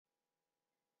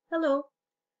Hello,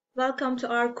 welcome to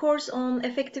our course on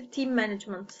effective team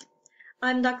management.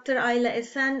 I'm Dr. Ayla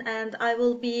Esen and I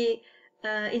will be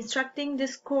instructing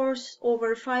this course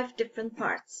over 5 different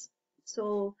parts.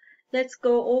 So let's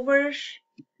go over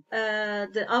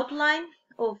the outline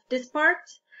of this part.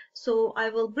 So I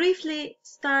will briefly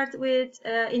start with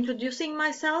introducing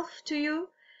myself to you.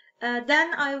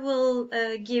 Then I will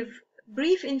give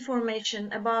brief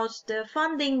information about the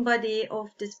funding body of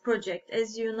this project.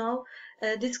 As you know,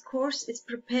 this course is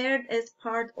prepared as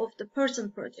part of the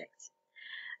Person project.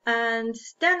 And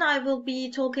then I will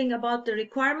be talking about the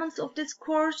requirements of this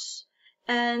course,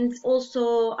 and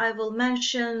also I will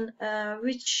mention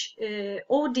which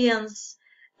audience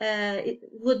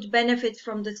would benefit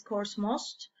from this course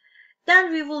most.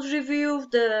 Then we will review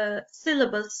the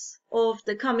syllabus of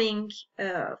the coming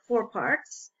 4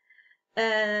 parts.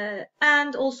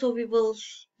 And also we will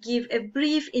give a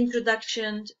brief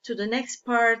introduction to the next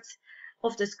part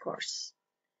of this course.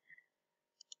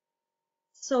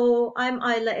 So I'm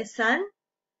Ayla Esen,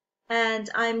 and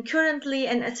I'm currently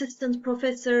an assistant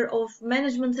professor of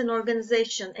management and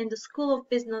organization in the School of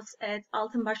Business at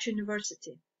Altenbasch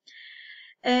University.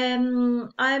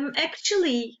 I'm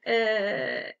actually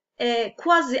a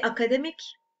quasi-academic.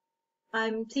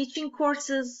 I'm teaching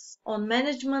courses on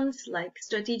management, like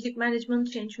strategic management,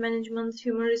 change management,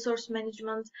 human resource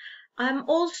management. I'm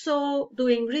also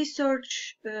doing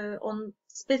research on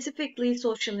specifically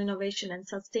social innovation and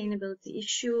sustainability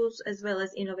issues, as well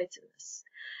as innovativeness.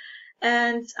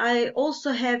 And I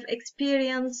also have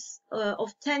experience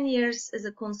of 10 years as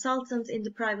a consultant in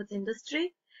the private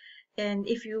industry. And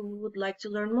if you would like to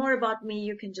learn more about me,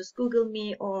 you can just Google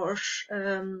me or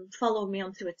follow me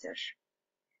on Twitter.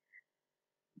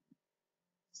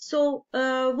 So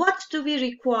what do we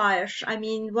require? I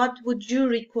mean, what would you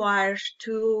require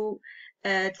to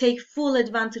take full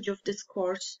advantage of this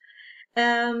course?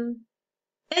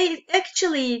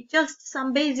 Actually, just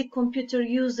some basic computer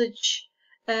usage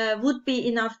would be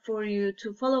enough for you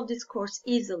to follow this course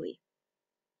easily.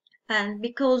 And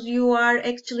because you are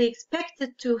actually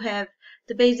expected to have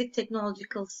the basic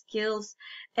technological skills,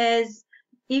 as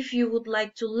if you would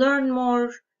like to learn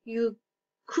more, you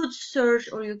could search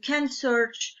or you can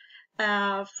search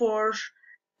for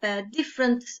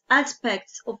different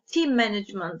aspects of team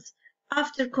management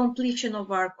after completion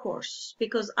of our course,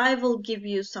 because I will give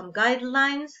you some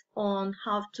guidelines on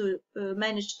how to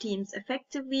manage teams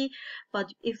effectively.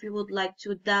 But if you would like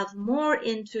to delve more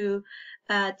into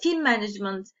team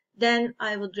management, then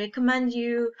I would recommend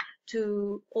you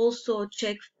to also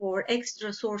check for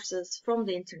extra sources from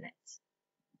the internet.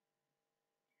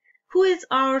 Who is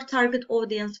our target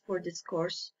audience for this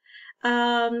course?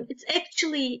 It's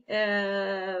actually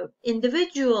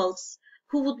individuals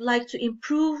who would like to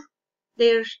improve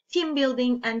their team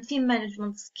building and team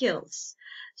management skills.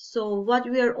 So what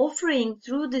we are offering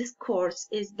through this course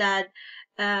is that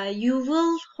you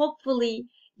will hopefully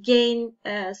gain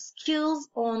skills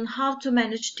on how to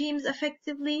manage teams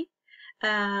effectively.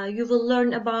 You will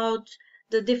learn about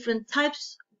the different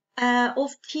types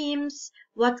of teams,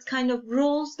 what kind of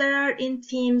roles there are in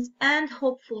teams, and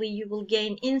hopefully you will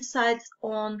gain insights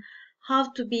on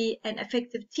how to be an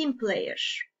effective team player.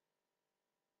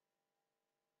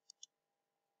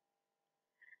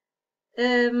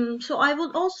 So I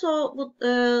would also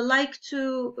like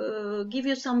to give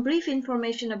you some brief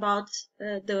information about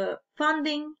the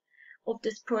funding of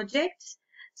this project.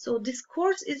 So this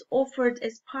course is offered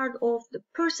as part of the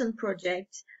Person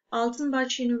project.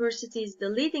 Altenbasch University is the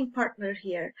leading partner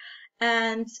here,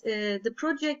 and the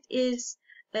project is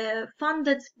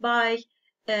funded by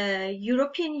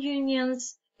European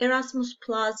Union's Erasmus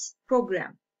Plus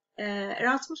program.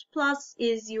 Erasmus Plus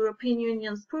is European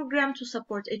Union's program to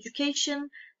support education,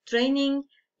 training,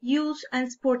 youth and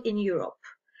sport in Europe.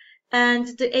 And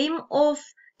the aim of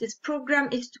this program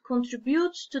is to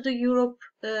contribute to the Europe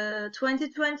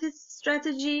 2020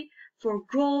 strategy for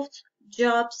growth,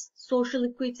 jobs, social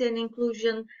equity and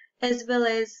inclusion, as well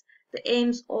as the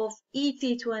aims of ET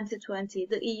 2020,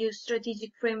 the EU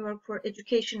strategic framework for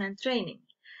education and training.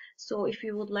 So if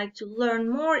you would like to learn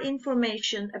more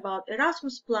information about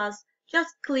Erasmus+,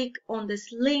 just click on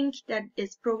this link that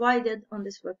is provided on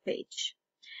this webpage.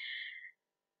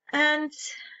 And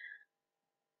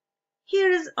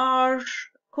here is our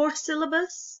course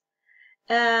syllabus.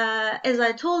 As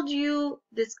I told you,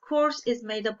 this course is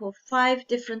made up of 5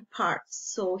 different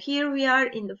parts. So here we are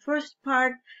in the first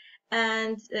part,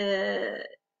 and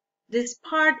this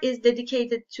part is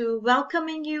dedicated to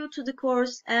welcoming you to the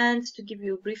course and to give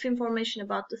you brief information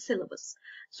about the syllabus.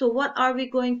 So what are we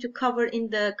going to cover in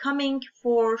the coming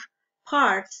 4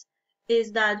 parts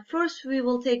is that first we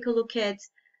will take a look at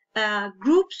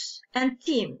groups and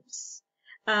teams.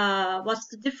 What's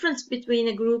the difference between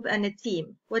a group and a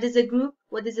team? What is a group?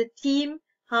 What is a team?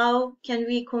 How can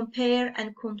we compare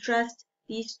and contrast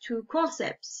these two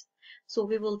concepts? So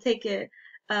we will take a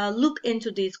look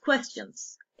into these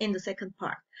questions in the second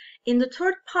part. In the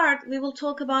third part, we will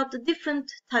talk about the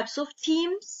different types of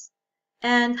teams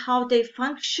and how they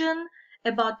function,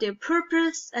 about their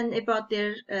purpose, and about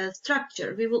their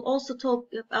structure. We will also talk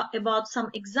about some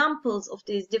examples of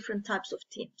these different types of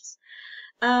teams.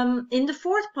 In the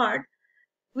fourth part,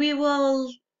 we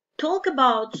will talk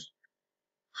about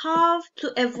how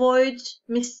to avoid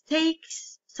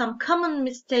mistakes, some common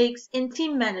mistakes in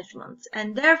team management,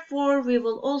 and therefore we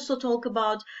will also talk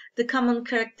about the common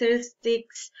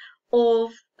characteristics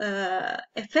of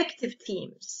effective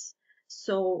teams.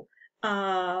 So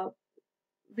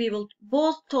we will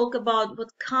both talk about what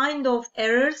kind of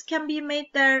errors can be made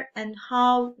there and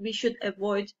how we should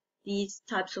avoid these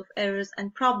types of errors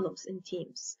and problems in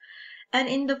teams. And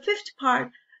in the fifth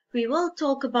part, we will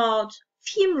talk about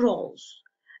team roles.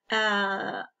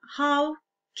 How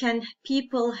can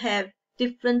people have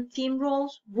different team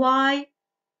roles? Why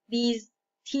these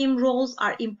team roles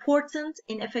are important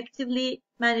in effectively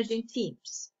managing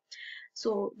teams.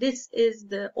 So this is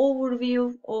the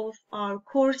overview of our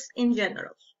course in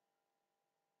general.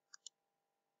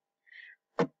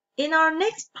 In our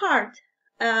next part,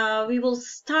 we will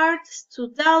start to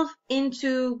delve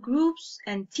into groups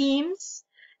and teams,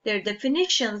 their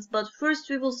definitions, but first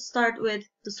we will start with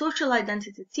the social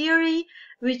identity theory,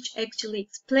 which actually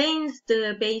explains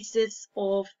the basis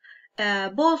of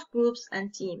both groups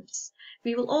and teams.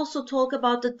 We will also talk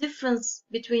about the difference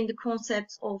between the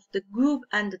concepts of the group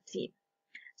and the team.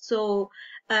 So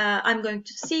I'm going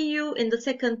to see you in the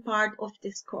second part of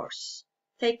this course.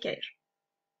 Take care.